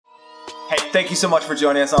Hey, thank you so much for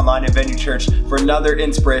joining us online at Venue Church for another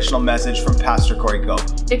inspirational message from Pastor Corey Cope.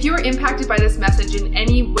 If you were impacted by this message in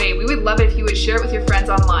any way, we would love it if you would share it with your friends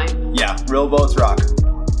online. Yeah, Real Boats rock.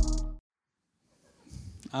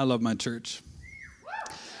 I love my church.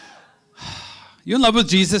 You in love with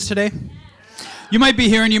Jesus today? You might be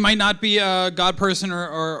here and you might not be a God person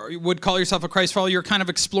or would call yourself a Christ follower. You're kind of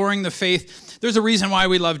exploring the faith. There's a reason why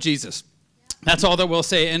we love Jesus. That's all that we'll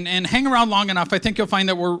say. And hang around long enough. I think you'll find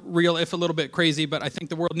that we're real, if a little bit crazy, but I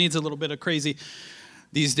think the world needs a little bit of crazy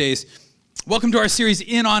these days. Welcome to our series,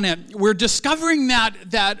 In On It. We're discovering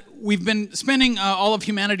that we've been spending all of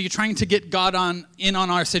humanity trying to get God in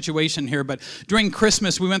on our situation here. But during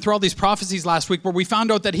Christmas, we went through all these prophecies last week where we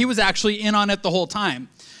found out that he was actually in on it the whole time.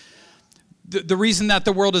 The reason that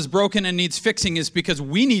the world is broken and needs fixing is because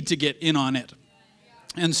we need to get in on it.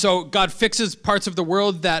 And so God fixes parts of the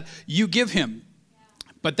world that you give him.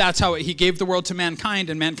 But that's how he gave the world to mankind,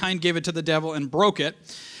 and mankind gave it to the devil and broke it.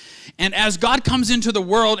 And as God comes into the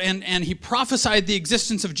world and he prophesied the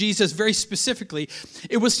existence of Jesus very specifically,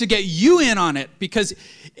 it was to get you in on it, because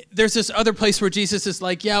there's this other place where Jesus is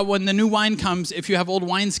like, yeah, when the new wine comes, if you have old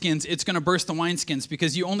wineskins, it's going to burst the wineskins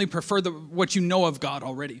because you only prefer what you know of God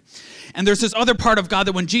already. And there's this other part of God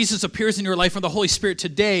that when Jesus appears in your life, or the Holy Spirit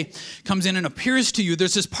today comes in and appears to you,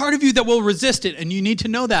 there's this part of you that will resist it, and you need to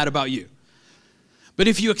know that about you. But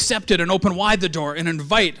if you accept it and open wide the door and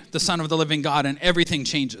invite the Son of the living God, and everything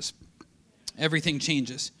changes. Everything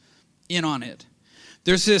changes. In on it.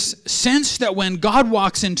 There's this sense that when God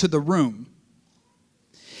walks into the room,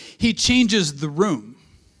 he changes the room.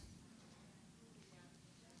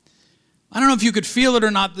 I don't know if you could feel it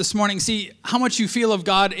or not this morning. See, how much you feel of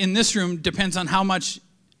God in this room depends on how much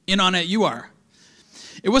in on it you are.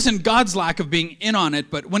 It wasn't God's lack of being in on it,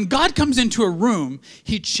 but when God comes into a room,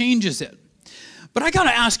 he changes it. But I got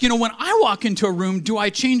to ask, when I walk into a room, do I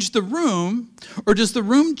change the room, or does the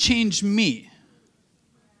room change me?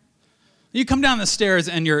 You come down the stairs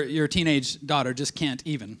and your teenage daughter just can't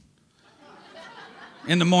even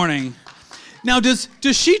in the morning. Now, does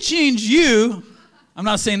she change you? I'm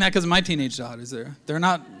not saying that because my teenage daughters, they're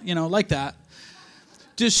not, like that.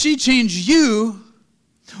 Does she change you,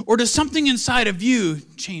 or does something inside of you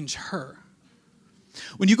change her?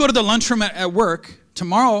 When you go to the lunchroom at work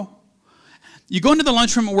tomorrow, you go into the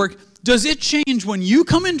lunchroom at work, does it change when you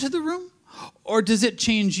come into the room, or does it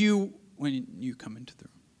change you when you come into the room?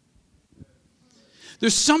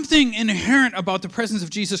 There's something inherent about the presence of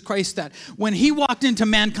Jesus Christ that when he walked into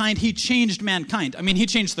mankind, he changed mankind. I mean, he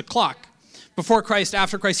changed the clock. Before Christ,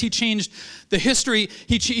 after Christ, he changed the history.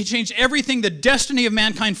 He changed everything. The destiny of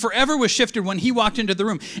mankind forever was shifted when he walked into the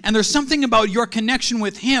room. And there's something about your connection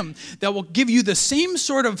with him that will give you the same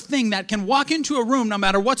sort of thing that can walk into a room no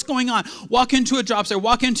matter what's going on. Walk into a job site,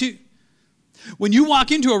 when you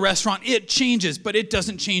walk into a restaurant, it changes, but it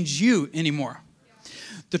doesn't change you anymore.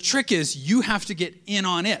 The trick is you have to get in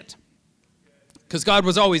on it, because God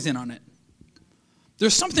was always in on it.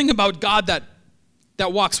 There's something about God that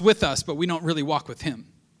walks with us, but we don't really walk with him.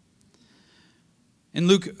 In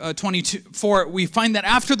Luke 22:4, we find that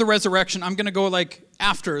after the resurrection, I'm going to go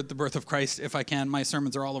after the birth of Christ if I can. My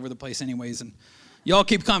sermons are all over the place anyways, and y'all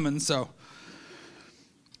keep coming, so.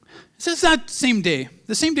 It says that same day.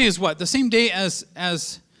 The same day is what? The same day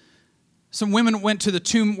as some women went to the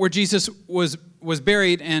tomb where Jesus was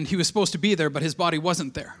buried, and he was supposed to be there, but his body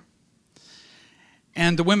wasn't there.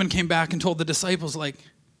 And the women came back and told the disciples,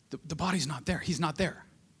 the body's not there. He's not there.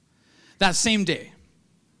 That same day,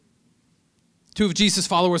 two of Jesus'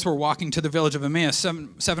 followers were walking to the village of Emmaus,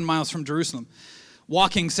 7 miles from Jerusalem.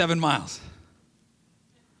 Walking 7 miles.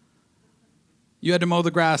 You had to mow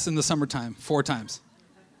the grass in the summertime 4 times.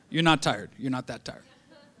 You're not tired. You're not that tired.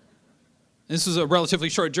 This was a relatively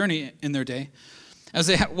short journey in their day. As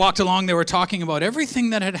they walked along, they were talking about everything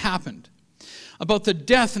that had happened, about the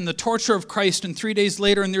death and the torture of Christ, and 3 days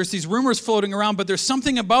later, and there's these rumors floating around, but there's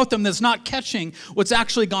something about them that's not catching what's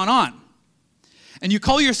actually gone on. And you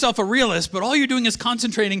call yourself a realist, but all you're doing is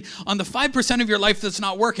concentrating on the 5% of your life that's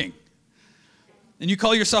not working. And you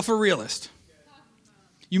call yourself a realist.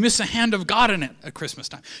 You miss the hand of God in it at Christmas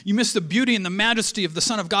time. You miss the beauty and the majesty of the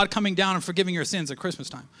Son of God coming down and forgiving your sins at Christmas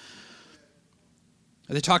time.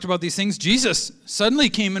 They talked about these things. Jesus suddenly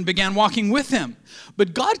came and began walking with them.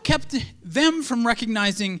 But God kept them from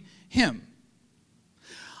recognizing him.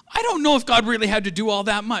 I don't know if God really had to do all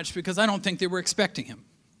that much, because I don't think they were expecting him.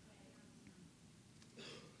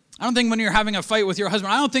 I don't think when you're having a fight with your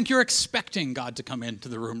husband, I don't think you're expecting God to come into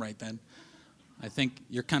the room right then. I think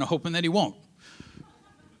you're kind of hoping that he won't.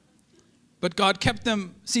 But God kept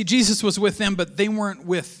them. See, Jesus was with them, but they weren't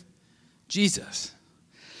with Jesus.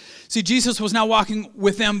 See, Jesus was now walking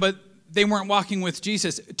with them, but they weren't walking with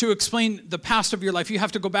Jesus. To explain the past of your life, you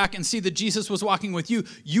have to go back and see that Jesus was walking with you.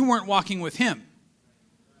 You weren't walking with him.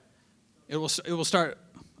 It will start.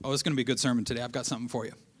 Oh, it's going to be a good sermon today. I've got something for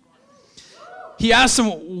you. He asked them,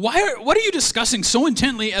 what are you discussing so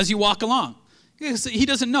intently as you walk along? He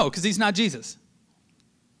doesn't know because he's not Jesus.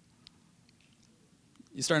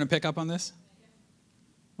 You starting to pick up on this?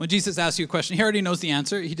 When Jesus asks you a question, he already knows the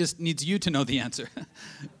answer. He just needs you to know the answer.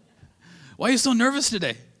 Why are you so nervous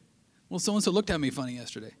today? Well, so-and-so looked at me funny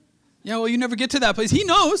yesterday. Yeah, well, you never get to that place. He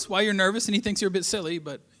knows why you're nervous, and he thinks you're a bit silly,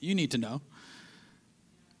 but you need to know.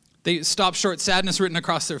 They stopped short, sadness written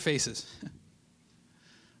across their faces.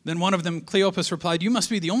 Then one of them, Cleopas, replied, "You must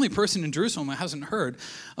be the only person in Jerusalem who hasn't heard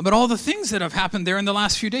about all the things that have happened there in the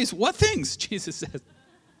last few days." What things? Jesus says.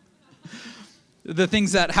 The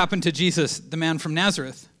things that happened to Jesus, the man from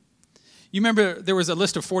Nazareth. You remember there was a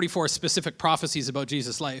list of 44 specific prophecies about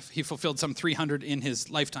Jesus' life. He fulfilled some 300 in his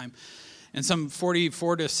lifetime, and some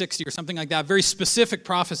 44 to 60 or something like that. Very specific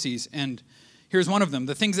prophecies, and here's one of them.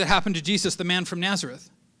 The things that happened to Jesus, the man from Nazareth.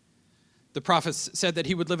 The prophets said that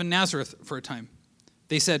he would live in Nazareth for a time.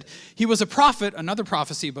 They said, he was a prophet, another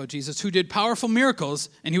prophecy about Jesus, who did powerful miracles,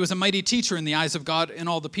 and he was a mighty teacher in the eyes of God and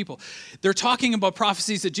all the people. They're talking about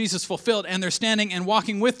prophecies that Jesus fulfilled, and they're standing and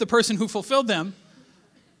walking with the person who fulfilled them.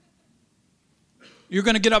 You're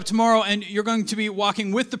going to get up tomorrow, and you're going to be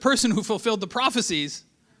walking with the person who fulfilled the prophecies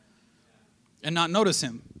and not notice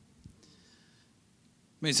him.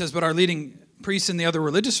 But he says, but our leading priests and the other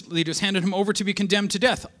religious leaders handed him over to be condemned to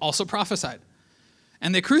death, also prophesied.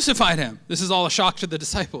 And they crucified him. This is all a shock to the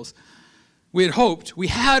disciples. We had hoped,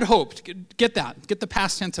 get that, get the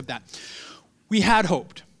past tense of that. We had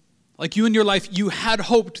hoped. Like you in your life, you had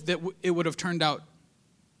hoped that it would have turned out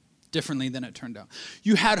differently than it turned out.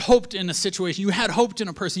 You had hoped in a situation. You had hoped in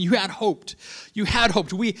a person. You had hoped. You had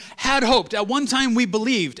hoped. We had hoped. At one time, we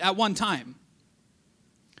believed. At one time.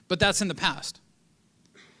 But that's in the past.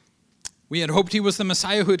 We had hoped he was the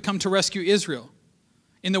Messiah who had come to rescue Israel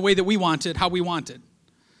in the way that we wanted, how we wanted.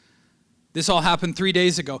 This all happened 3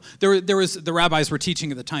 days ago. The rabbis were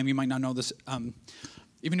teaching at the time. You might not know this.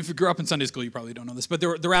 Even if you grew up in Sunday school, you probably don't know this. But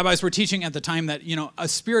the rabbis were teaching at the time that, a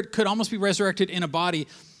spirit could almost be resurrected in a body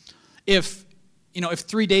if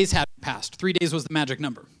 3 days had passed. 3 days was the magic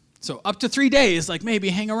number. So up to 3 days, maybe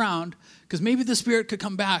hang around, because maybe the spirit could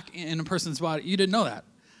come back in a person's body. You didn't know that.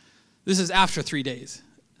 This is after 3 days.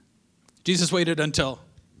 Jesus waited until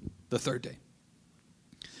the third day.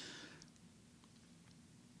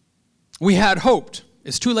 We had hoped.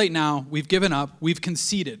 It's too late now. We've given up. We've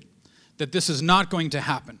conceded that this is not going to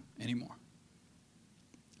happen anymore.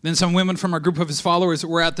 Then some women from our group of his followers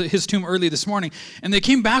were at his tomb early this morning, and they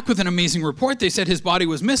came back with an amazing report. They said his body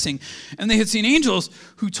was missing, and they had seen angels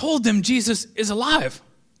who told them Jesus is alive.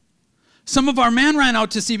 Some of our men ran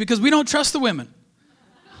out to see because we don't trust the women.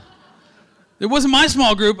 It wasn't my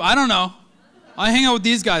small group. I don't know. I hang out with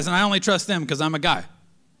these guys, and I only trust them because I'm a guy.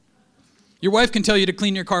 Your wife can tell you to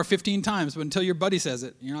clean your car 15 times, but until your buddy says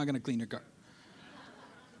it, you're not going to clean your car.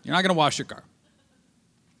 You're not going to wash your car.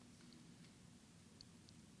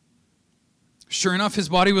 Sure enough, his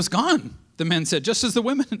body was gone, the men said, just as the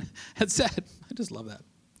women had said. I just love that.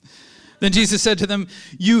 Then Jesus said to them,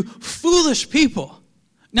 "You foolish people."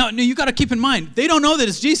 Now, you got to keep in mind, they don't know that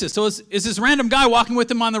it's Jesus. So it's this random guy walking with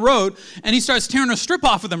them on the road, and he starts tearing a strip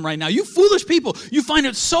off of them right now. You foolish people, you find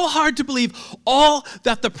it so hard to believe all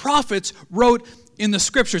that the prophets wrote in the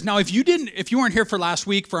scriptures. Now, if you weren't here for last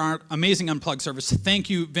week for our amazing Unplugged service, thank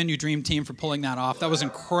you, Venue Dream Team, for pulling that off. That was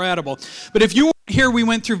incredible. But if you weren't here, we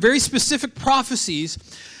went through very specific prophecies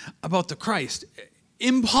about the Christ.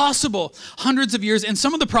 Impossible, hundreds of years, and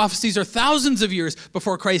some of the prophecies are thousands of years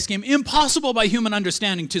before Christ came. Impossible by human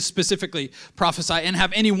understanding to specifically prophesy and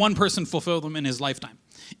have any one person fulfill them in his lifetime.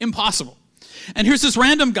 Impossible. And here's this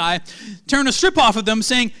random guy tearing a strip off of them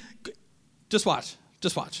saying, just watch.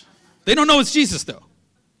 They don't know it's Jesus, though.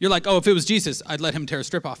 You're like, oh, if it was Jesus, I'd let him tear a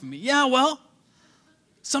strip off of me. Yeah, well,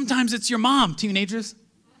 sometimes it's your mom, teenagers,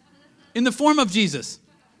 in the form of Jesus.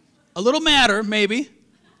 A little madder, maybe,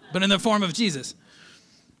 but in the form of Jesus.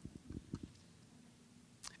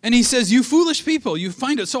 And he says, you foolish people, you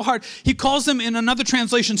find it so hard. He calls them in another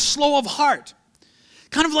translation, slow of heart.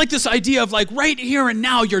 Kind of like this idea of right here and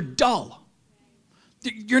now, you're dull.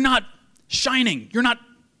 You're not shining. You're not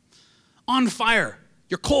on fire.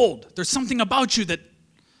 You're cold. There's something about you that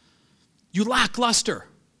you lack luster.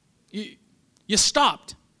 You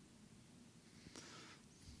stopped.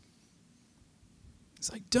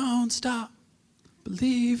 It's like, don't stop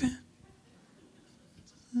believing.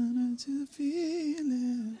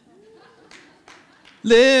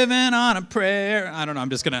 Living on a prayer. I don't know, I'm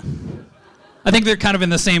just going to I think they're kind of in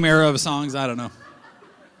the same era of songs. I don't know.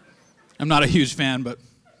 I'm not a huge fan, but...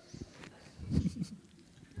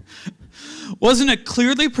 Wasn't it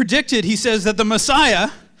clearly predicted, he says, that the Messiah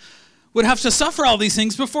would have to suffer all these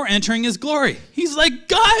things before entering his glory? He's like,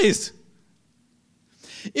 guys,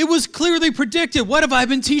 it was clearly predicted. What have I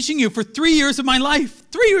been teaching you for 3 years of my life?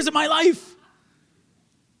 3 years of my life.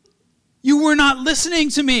 You were not listening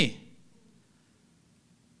to me.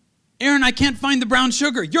 Aaron, I can't find the brown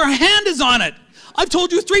sugar. Your hand is on it. I've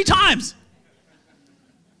told you 3 times.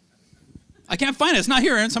 I can't find it. It's not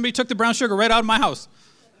here, Aaron. Somebody took the brown sugar right out of my house.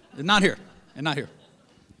 It's not here. It's not here.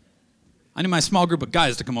 I need my small group of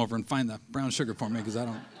guys to come over and find the brown sugar for me because I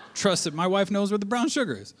don't trust that my wife knows where the brown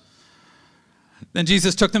sugar is. Then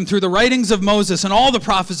Jesus took them through the writings of Moses and all the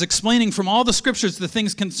prophets, explaining from all the scriptures the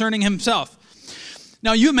things concerning himself.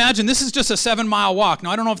 Now, you imagine, this is just a 7-mile walk. Now,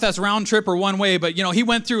 I don't know if that's round trip or one way, but, he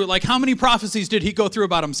went through, like, how many prophecies did he go through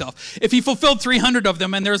about himself? If he fulfilled 300 of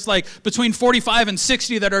them, and there's, like, between 45 and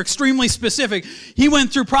 60 that are extremely specific, he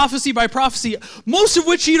went through prophecy by prophecy, most of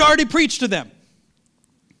which he'd already preached to them.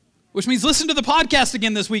 Which means listen to the podcast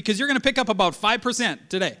again this week, because you're going to pick up about 5%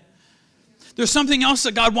 today. There's something else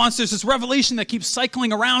that God wants. There's this revelation that keeps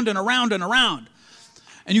cycling around and around and around.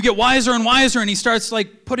 And you get wiser and wiser, and he starts,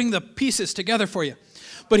 like, putting the pieces together for you.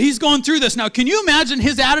 But he's going through this. Now, can you imagine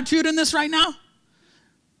his attitude in this right now?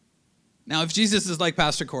 Now, if Jesus is like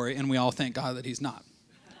Pastor Corey, and we all thank God that he's not.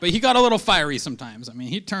 But he got a little fiery sometimes. I mean,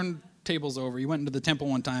 he turned tables over. He went into the temple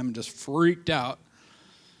one time and just freaked out.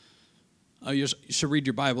 You should read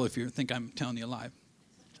your Bible if you think I'm telling you a lie.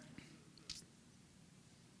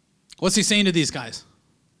 What's he saying to these guys?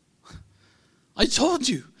 I told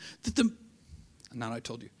you that Not I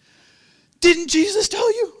told you. Didn't Jesus tell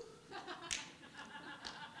you?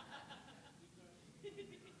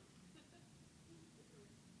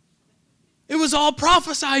 It was all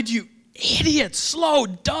prophesied, you idiot, slow,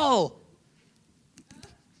 dull.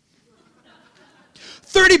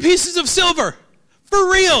 30 pieces of silver,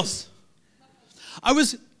 for reals.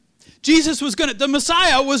 The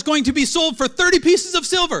Messiah was going to be sold for 30 pieces of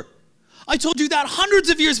silver. I told you that hundreds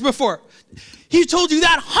of years before. He told you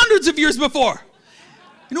that hundreds of years before.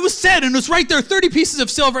 And it was said, and it was right there, 30 pieces of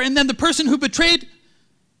silver, and then the person who betrayed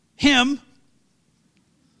him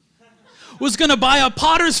was going to buy a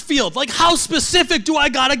potter's field. Like, how specific do I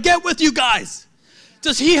got to get with you guys?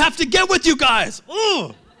 Does he have to get with you guys?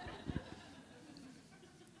 Ugh.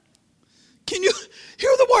 Can you hear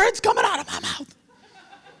the words coming out of my mouth?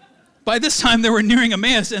 By this time, they were nearing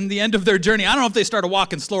Emmaus and the end of their journey. I don't know if they started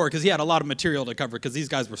walking slower because he had a lot of material to cover because these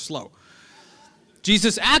guys were slow.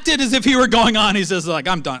 Jesus acted as if he were going on. He says, like,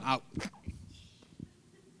 I'm done. Out.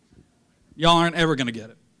 Y'all aren't ever going to get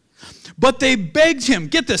it. But they begged him.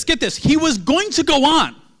 Get this. He was going to go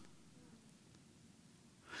on.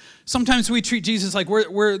 Sometimes we treat Jesus like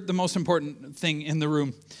we're the most important thing in the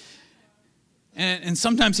room. And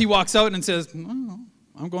sometimes he walks out and says, oh,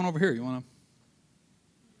 I'm going over here. You want to?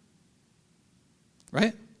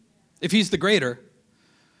 Right? If he's the greater,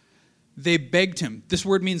 they begged him. This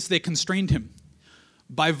word means they constrained him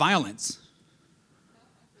by violence.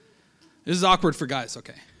 This is awkward for guys,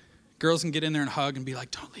 okay. Girls can get in there and hug and be like,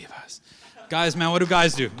 don't leave us. Guys, man, what do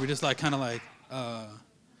guys do? We just kind of can I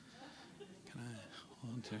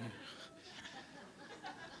hold to?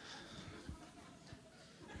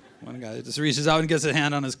 One guy just reaches out and gets a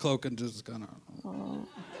hand on his cloak and just kind of,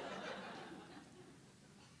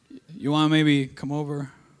 you want to maybe come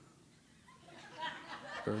over?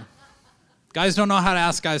 Or, guys don't know how to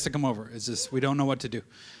ask guys to come over. It's just, we don't know what to do.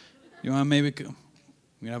 You want to maybe come?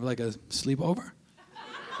 We have like a sleepover?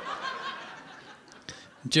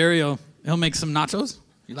 Jerry, he'll make some nachos.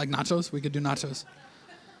 You like nachos? We could do nachos.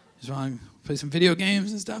 Just want to play some video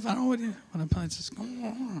games and stuff. I don't know what you want to play. Just go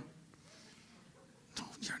on. No,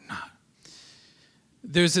 you're not.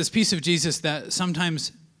 There's this piece of Jesus that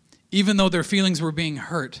sometimes, even though their feelings were being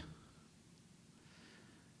hurt,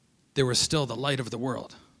 there was still the light of the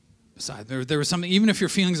world. Beside there was something, even if your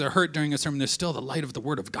feelings are hurt during a sermon, there's still the light of the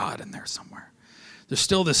Word of God in there somewhere. There's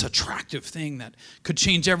still this attractive thing that could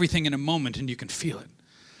change everything in a moment, and you can feel it.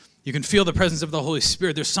 You can feel the presence of the Holy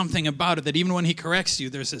Spirit. There's something about it that even when he corrects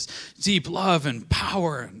you, there's this deep love and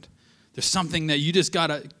power, and there's something that you just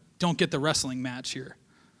don't get the wrestling match here.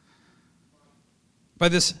 By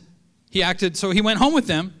this, he acted, so he went home with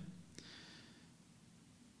them.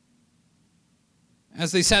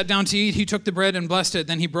 As they sat down to eat, he took the bread and blessed it.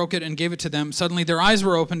 Then he broke it and gave it to them. Suddenly their eyes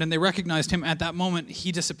were opened and they recognized him. At that moment,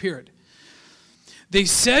 he disappeared. They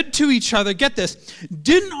said to each other, get this,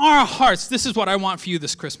 didn't our hearts, this is what I want for you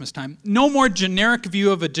this Christmas time, no more generic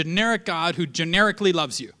view of a generic God who generically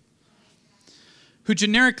loves you. who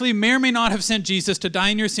generically may or may not have sent Jesus to die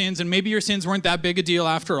in your sins, and maybe your sins weren't that big a deal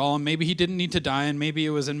after all, and maybe he didn't need to die, and maybe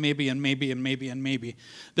it was and maybe and maybe and maybe and maybe.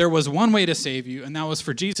 There was one way to save you, and that was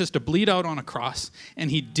for Jesus to bleed out on a cross,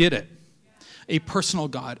 and he did it. A personal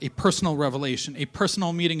God, a personal revelation, a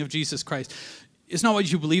personal meeting of Jesus Christ. It's not what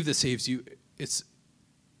you believe that saves you, it's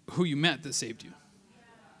who you met that saved you.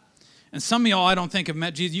 And some of y'all, I don't think, have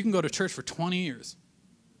met Jesus. You can go to church for 20 years.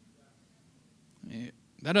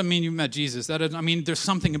 That doesn't mean you've met Jesus. That doesn't, I mean, there's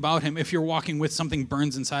something about him. If you're walking with, something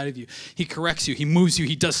burns inside of you. He corrects you. He moves you.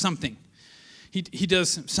 He does something. He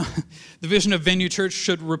does. The vision of Venue Church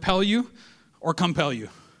should repel you or compel you,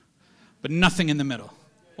 but nothing in the middle.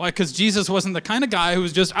 Why? Because Jesus wasn't the kind of guy who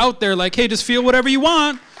was just out there like, hey, just feel whatever you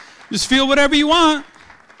want. Just feel whatever you want.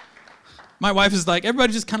 My wife is like,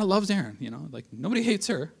 everybody just kind of loves Erin, you know, like nobody hates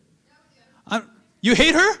her. You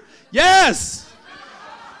hate her? Yes.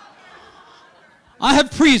 I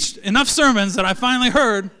have preached enough sermons that I finally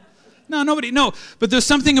heard. No. But there's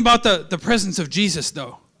something about the presence of Jesus,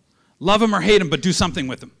 though. Love him or hate him, but do something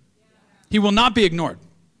with him. He will not be ignored.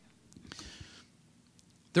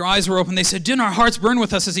 Their eyes were open. They said, didn't our hearts burn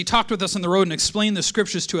with us as he talked with us on the road and explained the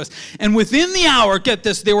scriptures to us? And within the hour, get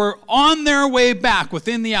this, they were on their way back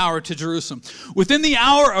within the hour to Jerusalem. Within the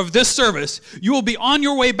hour of this service, you will be on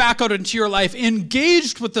your way back out into your life,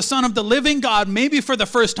 engaged with the Son of the living God, maybe for the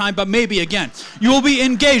first time, but maybe again. You will be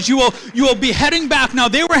engaged. You will be heading back. Now,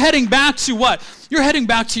 they were heading back to what? You're heading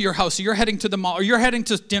back to your house, or you're heading to the mall, or you're heading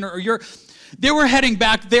to dinner, or they were heading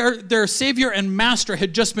back. Their Savior and Master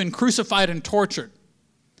had just been crucified and tortured.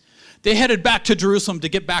 They headed back to Jerusalem to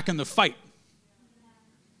get back in the fight.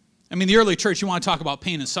 I mean, the early church, you want to talk about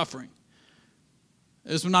pain and suffering.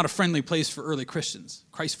 It was not a friendly place for early Christians,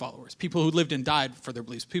 Christ followers, people who lived and died for their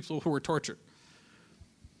beliefs, people who were tortured.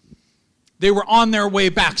 They were on their way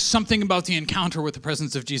back. Something about the encounter with the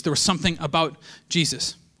presence of Jesus. There was something about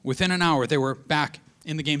Jesus. Within an hour, they were back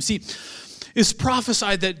in the game. See, it's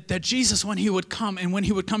prophesied that Jesus, when he would come, and when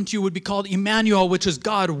he would come to you, would be called Emmanuel, which is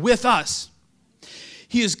God with us.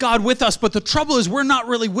 He is God with us, but the trouble is we're not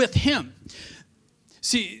really with him.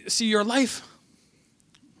 See, your life,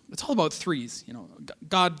 it's all about threes. You know,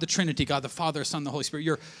 God, the Trinity, God, the Father, Son, the Holy Spirit.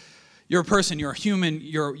 You're a person, you're a human,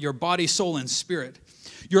 your body, soul, and spirit.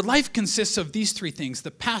 Your life consists of these three things: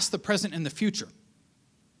 the past, the present, and the future.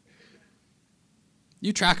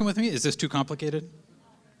 You tracking with me? Is this too complicated?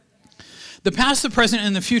 The past, the present,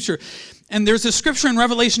 and the future. And there's a scripture in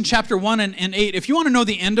Revelation chapter 1 and 8. If you want to know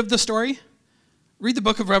the end of the story, read the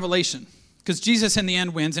book of Revelation, because Jesus in the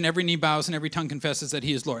end wins, and every knee bows and every tongue confesses that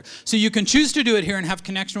he is Lord. So you can choose to do it here and have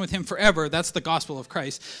connection with him forever. That's the gospel of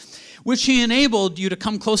Christ, which he enabled you to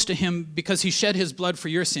come close to him because he shed his blood for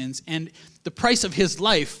your sins, and the price of his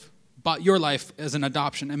life bought your life as an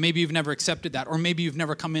adoption. And maybe you've never accepted that, or maybe you've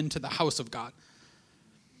never come into the house of God.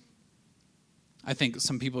 I think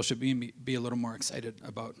some people should be a little more excited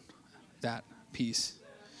about that piece.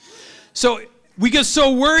 So we get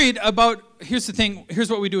so worried about, here's the thing, here's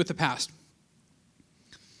what we do with the past.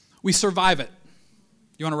 We survive it.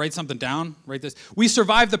 You want to write something down? Write this. We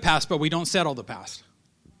survive the past, but we don't settle the past.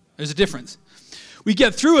 There's a difference. We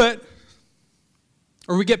get through it,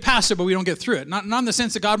 or we get past it, but we don't get through it. Not in the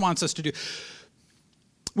sense that God wants us to do.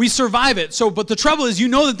 We survive it. But the trouble is, you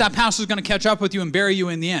know that past is going to catch up with you and bury you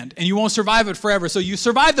in the end, and you won't survive it forever. So you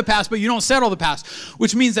survive the past, but you don't settle the past,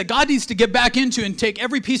 which means that God needs to get back into and take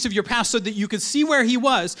every piece of your past so that you can see where he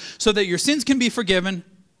was, so that your sins can be forgiven.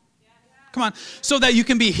 Come on. So that you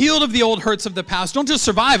can be healed of the old hurts of the past. Don't just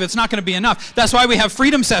survive. It's not going to be enough. That's why we have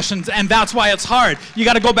freedom sessions, and that's why it's hard. You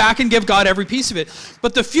got to go back and give God every piece of it.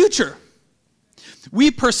 But the future, we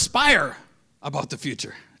perspire about the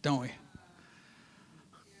future, don't we?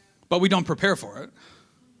 But we don't prepare for it.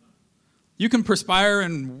 You can perspire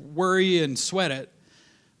and worry and sweat it,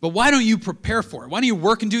 but why don't you prepare for it? Why don't you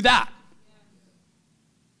work and do that?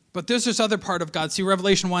 But there's this other part of God. See,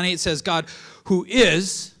 Revelation 1:8 says God who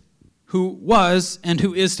is, who was, and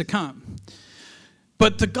who is to come.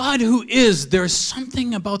 But the God who is, there's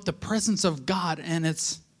something about the presence of God and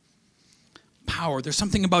its power. There's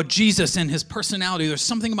something about Jesus and his personality. There's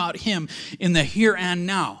something about him in the here and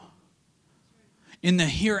now. In the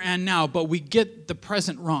here and now, but we get the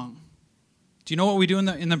present wrong. Do you know what we do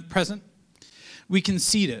in the present? We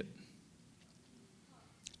concede it.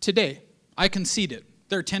 Today, I concede it.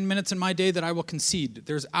 There are 10 minutes in my day that I will concede.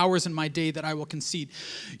 There's hours in my day that I will concede.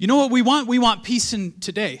 You know what we want? We want peace in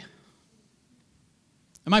today.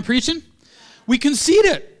 Am I preaching? We concede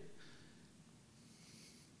it.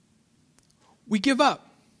 We give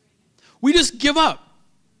up. We just give up.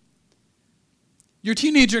 Your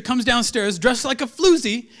teenager comes downstairs dressed like a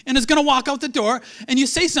floozy and is going to walk out the door, and you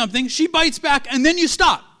say something, she bites back, and then you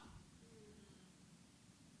stop.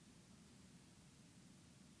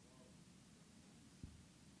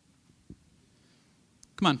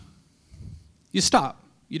 Come on. You stop.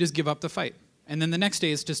 You just give up the fight. And then the next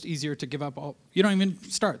day, it's just easier to give up all. You don't even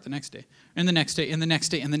start the next day. And the next day, and the next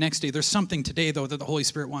day, and the next day. There's something today, though, that the Holy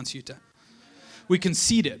Spirit wants you to. We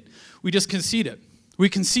concede it. We just concede it. We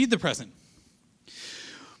concede the present.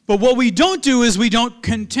 But what we don't do is we don't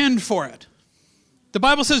contend for it. The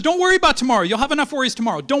Bible says, don't worry about tomorrow. You'll have enough worries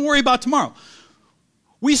tomorrow. Don't worry about tomorrow.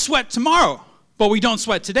 We sweat tomorrow, but we don't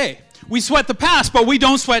sweat today. We sweat the past, but we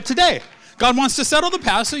don't sweat today. God wants to settle the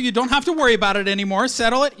past so you don't have to worry about it anymore.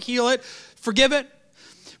 Settle it, heal it, forgive it.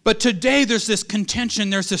 But today there's this contention,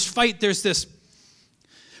 there's this fight, there's this.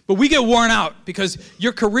 But we get worn out because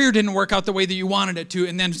your career didn't work out the way that you wanted it to,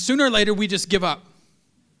 and then sooner or later we just give up.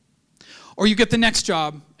 Or you get the next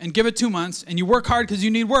job and give it 2 months, and you work hard because you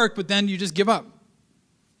need work, but then you just give up.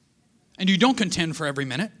 And you don't contend for every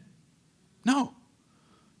minute. No.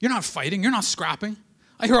 You're not fighting. You're not scrapping.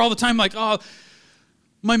 I hear all the time like, oh,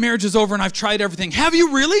 my marriage is over and I've tried everything. Have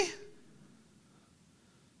you really?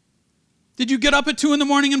 Did you get up at 2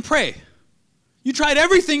 a.m. and pray? You tried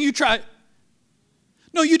everything you tried.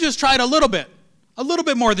 No, you just tried a little bit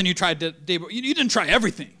more than you tried today. You didn't try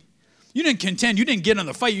everything. You didn't contend. You didn't get in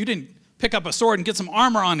the fight. You didn't pick up a sword and get some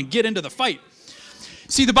armor on and get into the fight.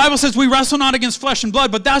 See, the Bible says we wrestle not against flesh and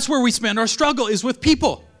blood, but that's where we spend our struggle, is with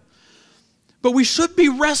people. But we should be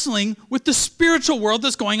wrestling with the spiritual world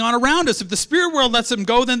that's going on around us. If the spirit world lets them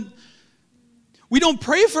go, then we don't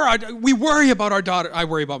pray for we worry about our daughter. I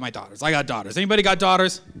worry about my daughters. I got daughters. Anybody got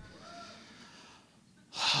daughters?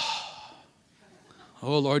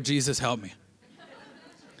 Oh, Lord Jesus, help me.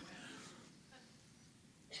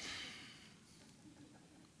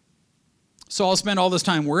 So I'll spend all this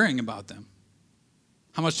time worrying about them.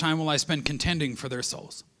 How much time will I spend contending for their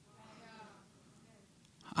souls?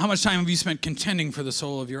 How much time have you spent contending for the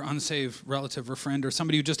soul of your unsaved relative or friend or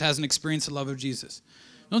somebody who just hasn't experienced the love of Jesus?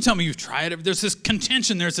 Don't tell me you've tried it. There's this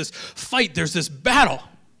contention. There's this fight. There's this battle.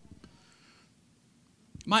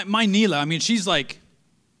 My Neela, I mean, she's like,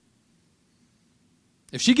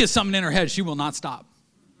 if she gets something in her head, she will not stop.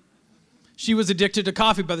 She was addicted to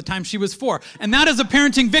coffee by the time she was 4. And that is a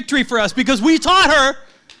parenting victory for us because we taught her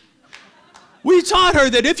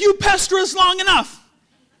that if you pester us long enough,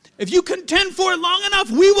 if you contend for it long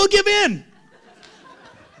enough, we will give in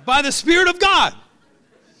by the Spirit of God.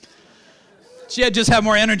 She had just had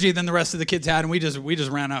more energy than the rest of the kids had, and we just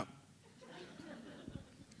ran up.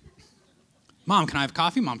 Mom, can I have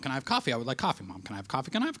coffee? Mom, can I have coffee? I would like coffee. Mom, can I have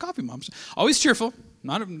coffee? Can I have coffee, Mom? Always cheerful,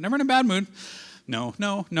 never in a bad mood. No,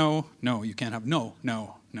 you can't have, no.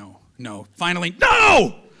 Finally,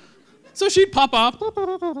 no! So she'd pop off,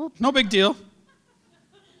 no big deal.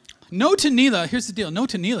 No to Neela, here's the deal, no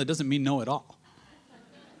to Neela doesn't mean no at all.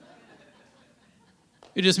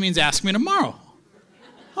 It just means ask me tomorrow.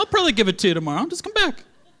 I'll probably give it to you tomorrow, just come back.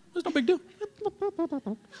 There's no big deal.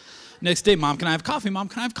 Next day, Mom, can I have coffee? Mom,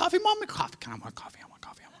 can I have coffee? Mom, coffee. Can I want coffee? I want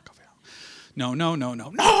coffee.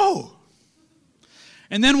 No.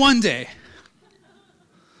 And then one day,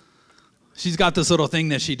 she's got this little thing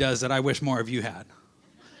that she does that I wish more of you had.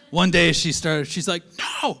 One day she's like,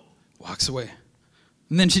 no, walks away.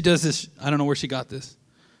 And then she does this, I don't know where she got this.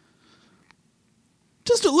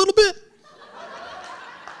 Just a little bit.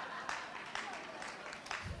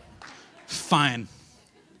 Fine.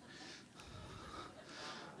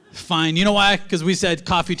 You know why? Because we said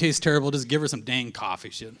coffee tastes terrible. Just give her some dang coffee.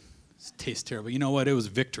 It tastes terrible. You know what? It was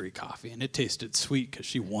victory coffee, and it tasted sweet because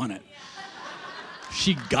she won it.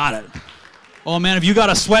 She got it. Oh, man, if you got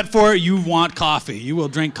to sweat for it, you want coffee. You will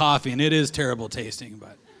drink coffee, and it is terrible tasting.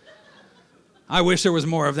 But I wish there was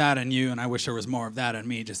more of that in you, and I wish there was more of that in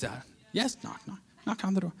me. Just that. Yes, knock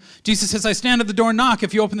on the door. Jesus says, I stand at the door and knock.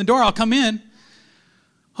 If you open the door, I'll come in.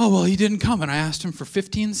 Oh, well, he didn't come, and I asked him for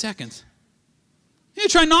 15 seconds. You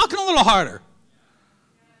try knocking a little harder.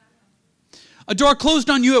 A door closed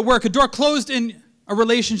on you at work, a door closed in a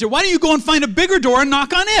relationship. Why don't you go and find a bigger door and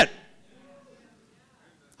knock on it?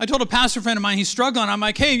 I told a pastor friend of mine, he's struggling. I'm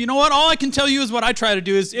like, hey, you know what? All I can tell you is what I try to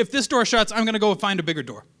do is if this door shuts, I'm going to go find a bigger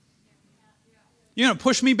door. You're going to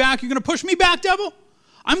push me back? You're going to push me back, devil?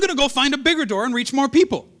 I'm going to go find a bigger door and reach more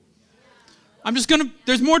people.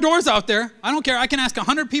 There's more doors out there. I don't care. I can ask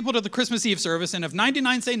 100 people to the Christmas Eve service, and if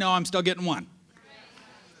 99 say no, I'm still getting one.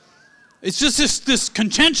 It's just this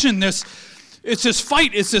contention, it's this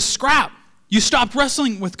fight, it's this scrap. You stopped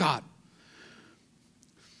wrestling with God.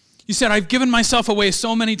 You said, I've given myself away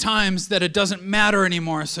so many times that it doesn't matter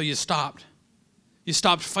anymore, so you stopped. You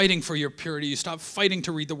stopped fighting for your purity. You stopped fighting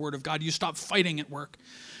to read the Word of God. You stopped fighting at work.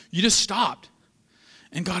 You just stopped.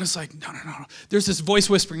 And God is like, no. There's this voice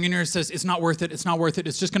whispering in here that says, it's not worth it. It's not worth it.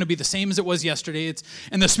 It's just going to be the same as it was yesterday.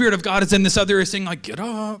 And the Spirit of God is in this other ear saying, like, get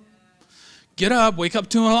up, wake up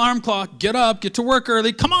to an alarm clock, get up, get to work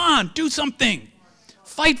early. Come on, do something.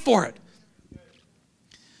 Fight for it.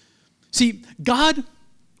 See, God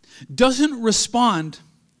doesn't respond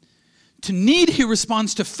to need. He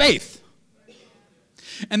responds to faith.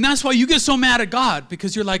 And that's why you get so mad at God,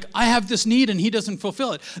 because you're like, I have this need and he doesn't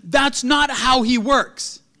fulfill it. That's not how he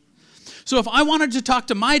works. So if I wanted to talk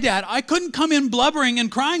to my dad, I couldn't come in blubbering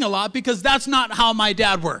and crying a lot, because that's not how my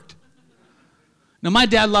dad worked. Now, my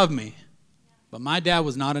dad loved me, but my dad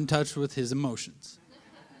was not in touch with his emotions.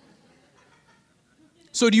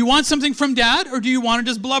 So do you want something from dad, or do you want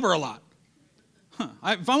to just blubber a lot?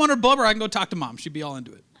 If I wanted to blubber, I can go talk to mom. She'd be all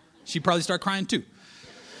into it. She'd probably start crying too.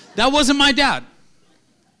 That wasn't my dad.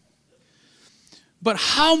 But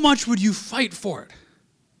how much would you fight for it?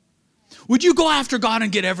 Would you go after God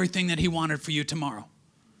and get everything that he wanted for you tomorrow?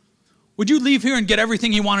 Would you leave here and get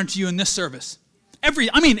everything he wanted to you in this service?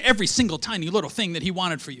 Every single tiny little thing that he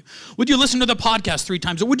wanted for you. Would you listen to the podcast 3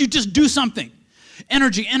 times? Or would you just do something?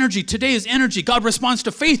 Energy. Today is energy. God responds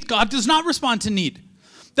to faith. God does not respond to need.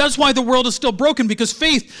 That's why the world is still broken, because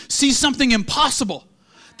faith sees something impossible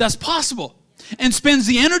that's possible and spends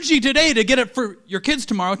the energy today to get it for your kids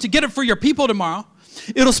tomorrow, to get it for your people tomorrow.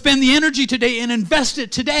 It'll spend the energy today and invest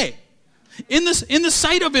it today in the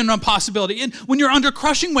sight of an impossibility. And when you're under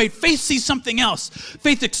crushing weight, faith sees something else.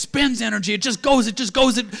 Faith expends energy. It just goes. It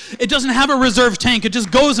doesn't have a reserve tank. It just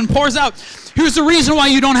goes and pours out. Here's the reason why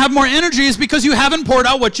you don't have more energy, is because you haven't poured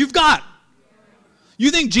out what you've got. You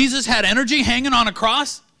think Jesus had energy hanging on a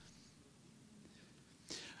cross?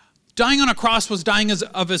 Dying on a cross was dying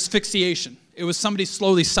of asphyxiation. It was somebody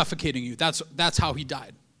slowly suffocating you. That's how he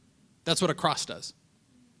died. That's what a cross does.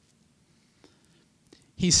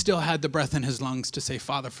 He still had the breath in his lungs to say,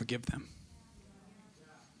 Father, forgive them.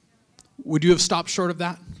 Would you have stopped short of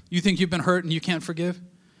that? You think you've been hurt and you can't forgive?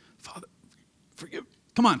 Father, forgive.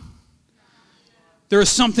 Come on. There is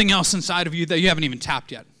something else inside of you that you haven't even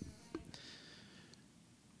tapped yet.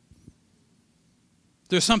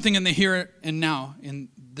 There's something in the here and now, in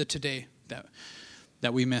the today,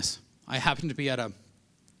 that we miss. I happened to be at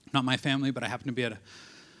not my family, but I happened to be at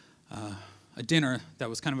a dinner that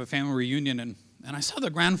was kind of a family reunion, and I saw the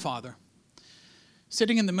grandfather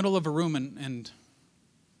sitting in the middle of a room, and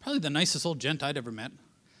probably the nicest old gent I'd ever met.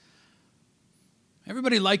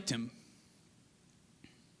 Everybody liked him.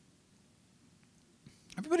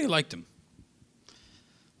 But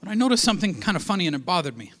I noticed something kind of funny, and it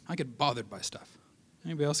bothered me. I get bothered by stuff.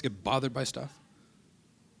 Anybody else get bothered by stuff?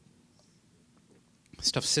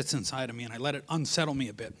 Stuff sits inside of me, and I let it unsettle me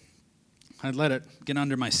a bit. I let it get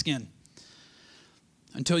under my skin.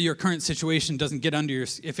 Until your current situation doesn't get under your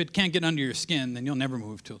skin. If it can't get under your skin, then you'll never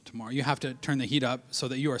move till tomorrow. You have to turn the heat up so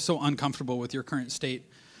that you are so uncomfortable with your current state,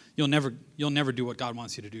 you'll never do what God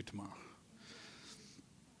wants you to do tomorrow.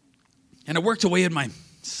 And it worked away in my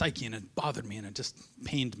psyche, and it bothered me, and it just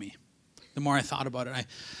pained me. The more I thought about it,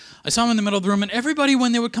 I saw him in the middle of the room, and everybody,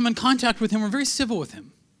 when they would come in contact with him, were very civil with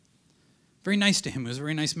him. Very nice to him. He was a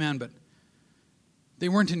very nice man, but they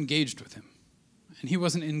weren't engaged with him. And he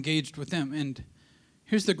wasn't engaged with them. And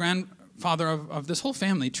here's the grandfather of this whole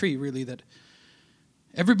family tree, really, that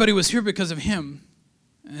everybody was here because of him,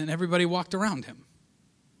 and everybody walked around him.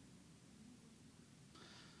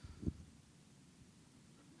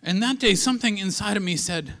 And that day, something inside of me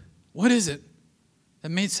said, what is it that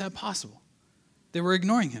made that possible? They were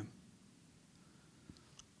ignoring him.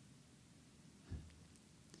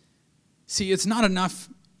 See, it's not enough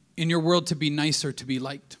in your world to be nice or to be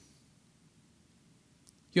liked.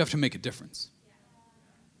 You have to make a difference.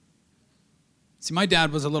 See, my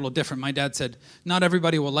dad was a little different. My dad said, not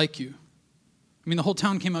everybody will like you. I mean, the whole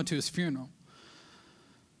town came out to his funeral.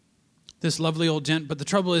 This lovely old gent, but the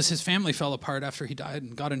trouble is his family fell apart after he died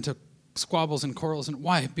and got into squabbles and quarrels. And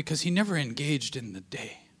why? Because he never engaged in the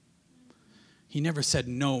day. He never said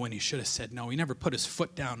no when he should have said no. He never put his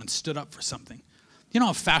foot down and stood up for something. You know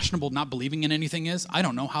how fashionable not believing in anything is? I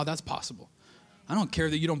don't know how that's possible. I don't care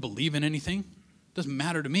that you don't believe in anything. It doesn't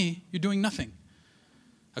matter to me. You're doing nothing.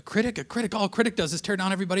 A critic, all a critic does is tear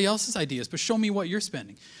down everybody else's ideas, but show me what you're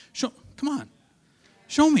spending. Come on.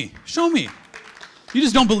 Show me. You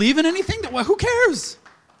just don't believe in anything? Well, who cares?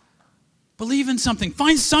 Believe in something.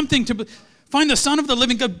 Find something find the Son of the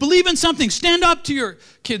living God. Believe in something. Stand up to your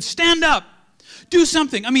kids. Stand up. Do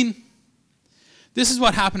something. I mean, this is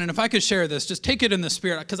what happened, and if I could share this, just take it in the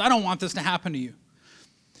spirit, because I don't want this to happen to you.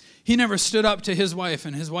 He never stood up to his wife,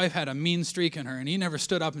 and his wife had a mean streak in her, and he never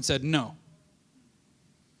stood up and said no.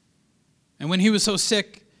 And when he was so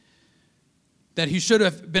sick that he should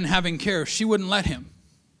have been having care, she wouldn't let him.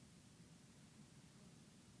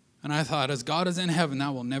 And I thought, as God is in heaven,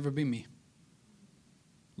 that will never be me.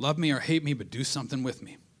 Love me or hate me, but do something with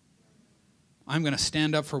me. I'm going to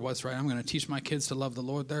stand up for what's right. I'm going to teach my kids to love the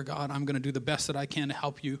Lord their God. I'm going to do the best that I can to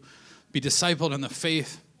help you be discipled in the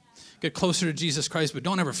faith, get closer to Jesus Christ, but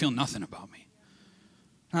don't ever feel nothing about me.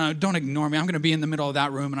 Don't ignore me. I'm going to be in the middle of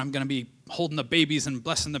that room, and I'm going to be holding the babies and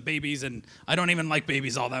blessing the babies, and I don't even like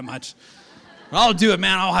babies all that much. But I'll do it,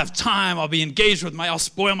 man. I'll have time. I'll be engaged with I'll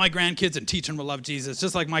spoil my grandkids and teach them to love Jesus,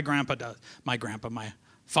 just like my grandpa does. My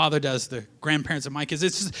father does, the grandparents of my kids.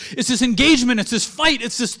 It's this engagement. It's this fight.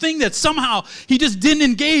 It's this thing that somehow he just didn't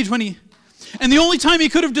engage and the only time he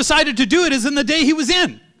could have decided to do it is in the day he was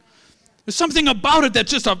in. There's something about it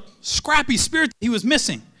that's just a scrappy spirit that he was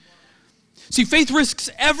missing. See, faith risks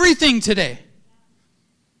everything today.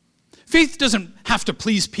 Faith doesn't have to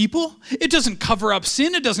please people. It doesn't cover up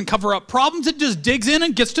sin. It doesn't cover up problems. It just digs in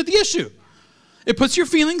and gets to the issue. It puts your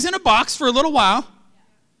feelings in a box for a little while.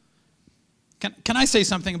 Can I say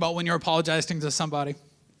something about when you're apologizing to somebody?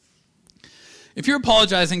 If you're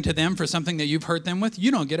apologizing to them for something that you've hurt them with,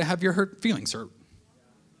 you don't get to have your feelings hurt.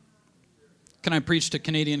 Can I preach to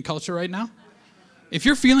Canadian culture right now? If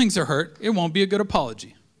your feelings are hurt, it won't be a good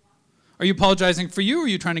apology. Are you apologizing for you, or are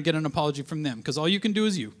you trying to get an apology from them? Because all you can do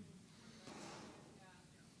is you.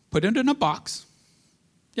 Put it in a box.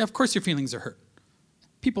 Yeah, of course your feelings are hurt.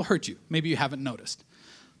 People hurt you. Maybe you haven't noticed.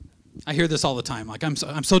 I hear this all the time. Like, I'm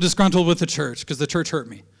so disgruntled with the church because the church hurt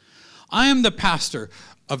me. I am the pastor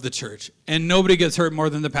of the church, and nobody gets hurt more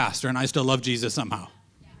than the pastor, and I still love Jesus somehow.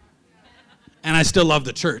 And I still love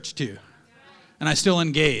the church, too. And I still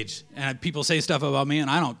engage. And people say stuff about me, and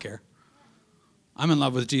I don't care. I'm in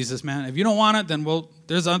love with Jesus, man. If you don't want it, then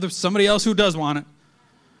there's somebody else who does want it.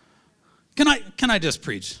 Can I just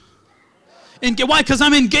preach? And why? Because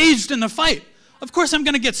I'm engaged in the fight. Of course I'm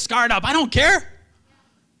going to get scarred up. I don't care.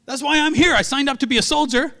 That's why I'm here. I signed up to be a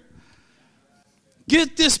soldier.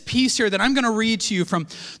 Get this piece here that I'm going to read to you from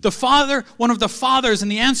one of the fathers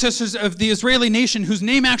and the ancestors of the Israeli nation, whose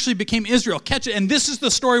name actually became Israel. Catch it. And this is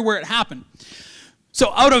the story where it happened.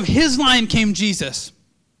 So out of his line came Jesus.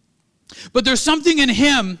 But there's something in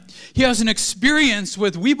him. He has an experience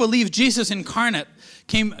with, we believe Jesus incarnate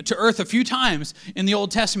came to earth a few times in the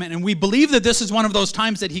Old Testament, and we believe that this is one of those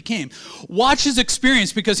times that he came. Watch his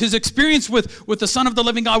experience, because his experience with the Son of the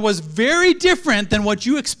living God was very different than what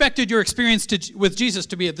you expected your experience with Jesus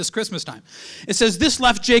to be at this Christmas time. It says, this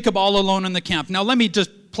left Jacob all alone in the camp. Now let me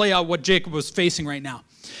just play out what Jacob was facing right now.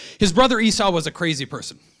 His brother Esau was a crazy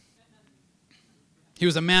person. He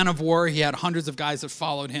was a man of war. He had hundreds of guys that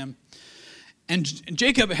followed him. And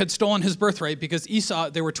Jacob had stolen his birthright because Esau,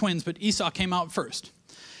 they were twins, but Esau came out first.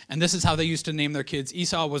 And this is how they used to name their kids.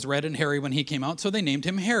 Esau was red and hairy when he came out, so they named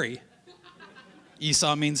him Harry.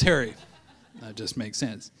 Esau means hairy. That just makes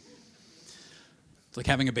sense. It's like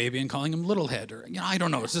having a baby and calling him Little Head, or, I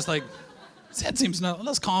don't know. It's just like, his head seems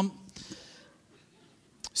less calm.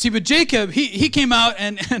 See, but Jacob, he came out,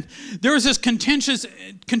 and there was this contention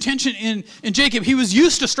in Jacob. He was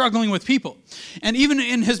used to struggling with people. And even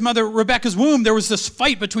in his mother Rebekah's womb, there was this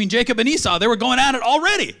fight between Jacob and Esau. They were going at it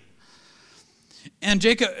already. And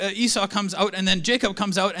Esau comes out, and then Jacob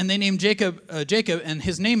comes out, and they named Jacob, and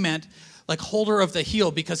his name meant like holder of the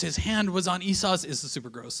heel, because his hand was on Esau's. This is super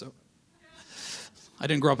gross, so I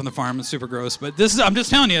didn't grow up on the farm. It's super gross, but I'm just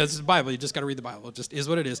telling you, this is the Bible. You just got to read the Bible. It just is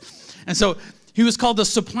what it is. And so he was called the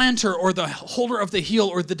supplanter, or the holder of the heel,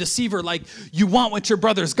 or the deceiver, like you want what your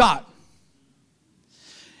brother's got.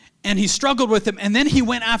 And he struggled with him, and then he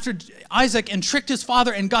went after Isaac and tricked his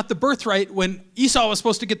father and got the birthright when Esau was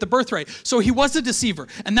supposed to get the birthright. So he was a deceiver,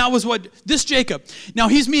 and that was what this Jacob. Now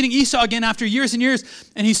he's meeting Esau again after years and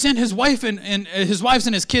years, and he sent his wife and his wives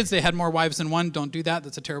and his kids. They had more wives than one. Don't do that.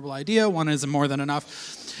 That's a terrible idea. One isn't more than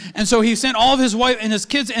enough. And so he sent all of his wife and his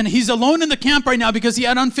kids, and he's alone in the camp right now because he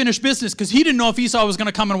had unfinished business, because he didn't know if Esau was going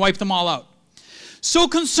to come and wipe them all out. So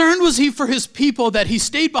concerned was he for his people that he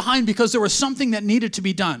stayed behind because there was something that needed to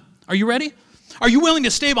be done. Are you ready? Are you willing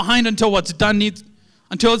to stay behind until it's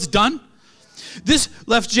done? This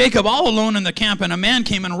left Jacob all alone in the camp, and a man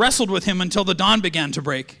came and wrestled with him until the dawn began to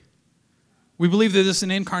break. We believe that this is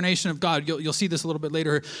an incarnation of God. You'll see this a little bit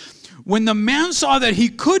later. When the man saw that he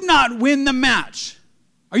could not win the match,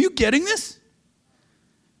 are you getting this?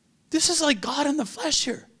 This is like God in the flesh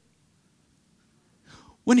here.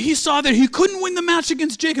 When he saw that he couldn't win the match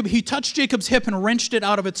against Jacob, he touched Jacob's hip and wrenched it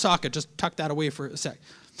out of its socket. Just tuck that away for a sec.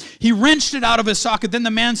 He wrenched it out of his socket. Then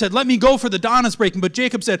the man said, "Let me go, for the dawn is breaking." But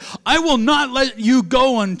Jacob said, "I will not let you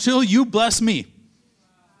go until you bless me."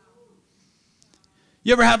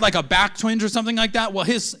 You ever had like a back twinge or something like that? Well,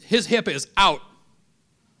 his hip is out.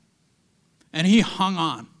 And he hung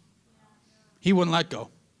on. He wouldn't let go.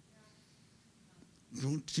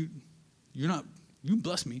 You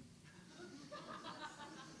bless me.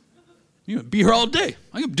 You can be here all day.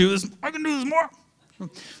 I can do this more.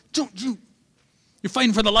 You're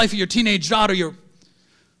fighting for the life of your teenage daughter, your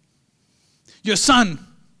son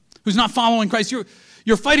who's not following Christ.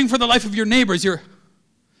 You're fighting for the life of your neighbors. You're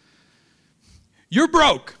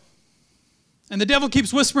broke. And the devil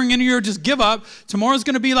keeps whispering in your ear, just give up. Tomorrow's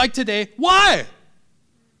going to be like today. Why?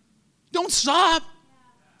 Don't stop.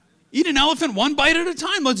 Eat an elephant one bite at a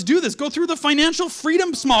time. Let's do this. Go through the financial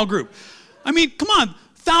freedom small group. I mean, come on.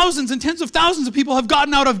 Thousands and tens of thousands of people have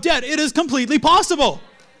gotten out of debt. It is completely possible.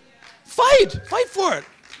 Fight for it.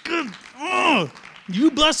 Good. Oh,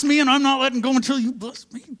 you bless me and I'm not letting go until you bless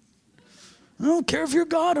me. I don't care if you're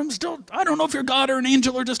God. I don't know if you're God or an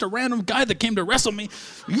angel or just a random guy that came to wrestle me.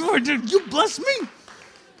 You bless me.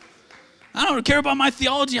 I don't care about my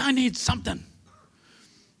theology. I need something.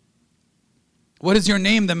 What is your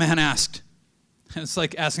name? The man asked. It's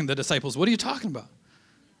like asking the disciples, what are you talking about?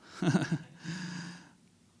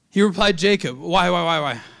 He replied, Jacob.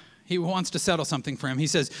 Why? He wants to settle something for him. He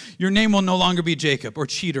says, your name will no longer be Jacob or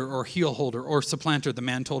cheater or heel holder or supplanter, the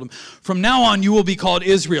man told him. From now on, you will be called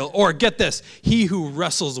Israel, or get this, he who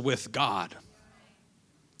wrestles with God.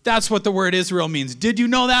 That's what the word Israel means. Did you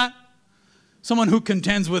know that? Someone who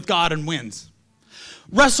contends with God and wins.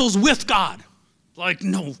 Wrestles with God. Like,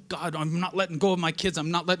 no, God, I'm not letting go of my kids.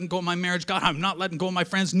 I'm not letting go of my marriage. God, I'm not letting go of my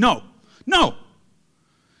friends. No.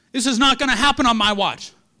 This is not going to happen on my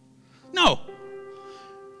watch. No.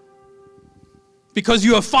 Because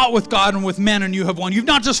you have fought with God and with men and you have won. You've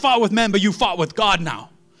not just fought with men, but you fought with God now.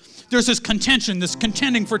 There's this contention, this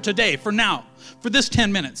contending for today, for now, for this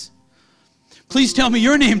 10 minutes. Please tell me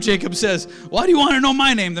your name, Jacob says. Why do you want to know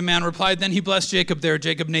my name? The man replied. Then he blessed Jacob there.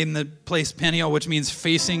 Jacob named the place Peniel, which means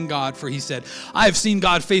facing God. For he said, I have seen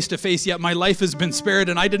God face to face, yet my life has been spared.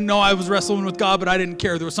 And I didn't know I was wrestling with God, but I didn't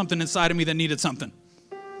care. There was something inside of me that needed something.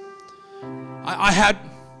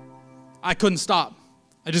 I couldn't stop.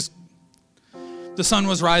 The sun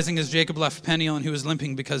was rising as Jacob left Peniel, and he was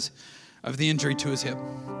limping because of the injury to his hip.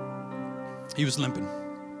 He was limping.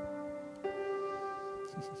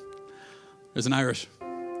 There's an Irish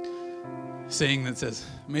saying that says,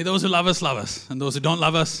 may those who love us, and those who don't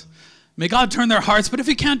love us, may God turn their hearts, but if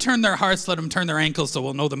he can't turn their hearts, let him turn their ankles so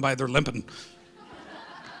we'll know them by their limping.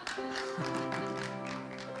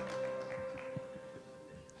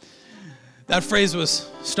 That phrase was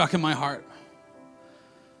stuck in my heart.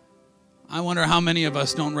 I wonder how many of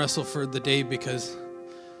us don't wrestle for the day because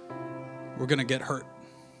we're going to get hurt.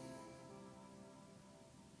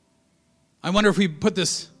 I wonder if we put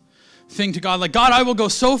this thing to God, like, God, I will go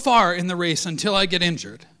so far in the race until I get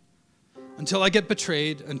injured, until I get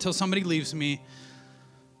betrayed, until somebody leaves me,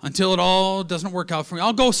 until it all doesn't work out for me.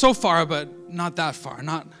 I'll go so far, but not that far.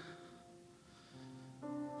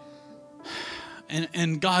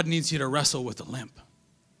 And God needs you to wrestle with a limp.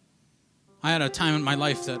 I had a time in my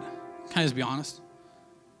life that, can I just be honest?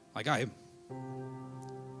 Like I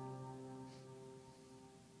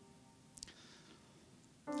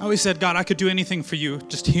always said, God, I could do anything for you.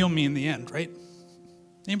 Just heal me in the end, right?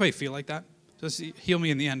 Anybody feel like that? Just heal me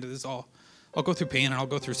in the end. Is all. I'll go through pain and I'll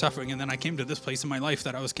go through suffering. And then I came to this place in my life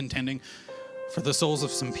that I was contending for the souls of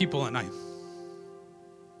some people, and I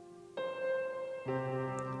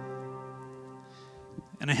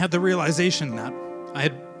had the realization that I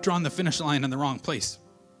had drawn the finish line in the wrong place.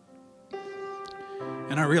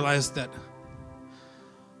 And I realized that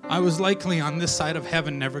I was likely on this side of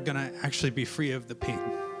heaven never going to actually be free of the pain.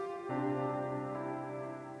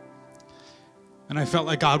 And I felt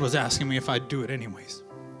like God was asking me if I'd do it anyways.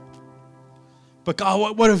 But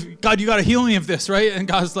God, what if, God, you got to heal me of this, right? And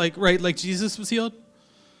God's like, right, like Jesus was healed?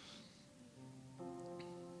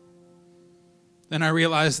 Then I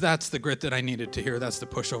realized that's the grit that I needed to hear. That's the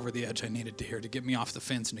push over the edge I needed to hear to get me off the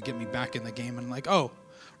fence and to get me back in the game. And like, oh,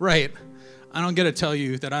 right. I don't get to tell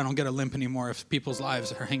you that I don't get a limp anymore if people's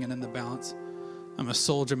lives are hanging in the balance. I'm a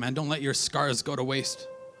soldier, man. Don't let your scars go to waste.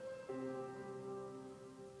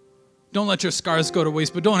 Don't let your scars go to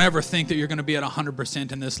waste, but don't ever think that you're going to be at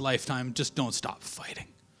 100% in this lifetime. Just don't stop fighting.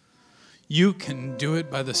 You can do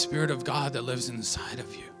it by the Spirit of God that lives inside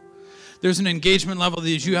of you. There's an engagement level that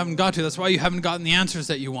you haven't got to. That's why you haven't gotten the answers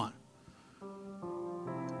that you want.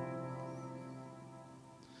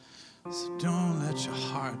 So don't let your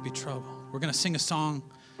heart be troubled. We're going to sing a song.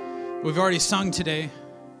 We've already sung today.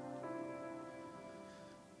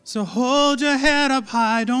 So hold your head up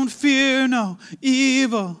high, don't fear no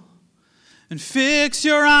evil, and fix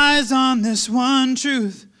your eyes on this one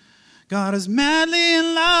truth. God is madly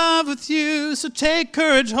in love with you, so take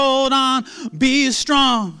courage, hold on, be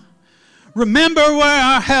strong. Remember where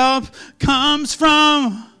our help comes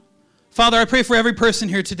from. Father, I pray for every person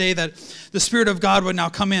here today that the Spirit of God would now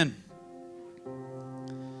come in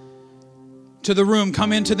to the room,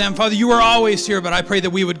 come into them. Father, you are always here, but I pray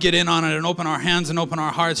that we would get in on it and open our hands and open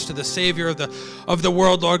our hearts to the Savior of the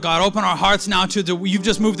world, Lord God. Open our hearts now to you've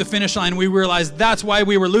just moved the finish line. We realize that's why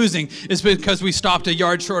we were losing, is because we stopped a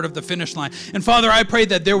yard short of the finish line. And Father, I pray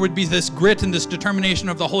that there would be this grit and this determination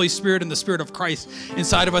of the Holy Spirit and the Spirit of Christ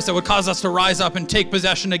inside of us that would cause us to rise up and take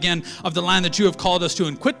possession again of the land that you have called us to,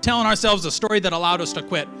 and quit telling ourselves the story that allowed us to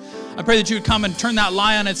quit. I pray that you would come and turn that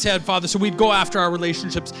lie on its head, Father, so we'd go after our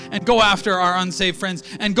relationships and go after our unsaved friends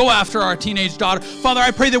and go after our teenage daughter. Father,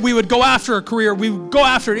 I pray that we would go after a career. We would go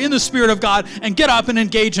after it in the Spirit of God and get up and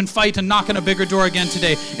engage and fight and knock on a bigger door again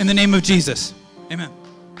today. In the name of Jesus. Amen.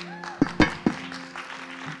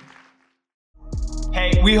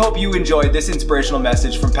 Hey, we hope you enjoyed this inspirational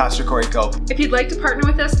message from Pastor Corey Cope. If you'd like to partner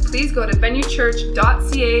with us, please go to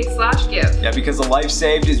venuechurch.ca/give. Yeah, because a life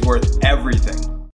saved is worth everything.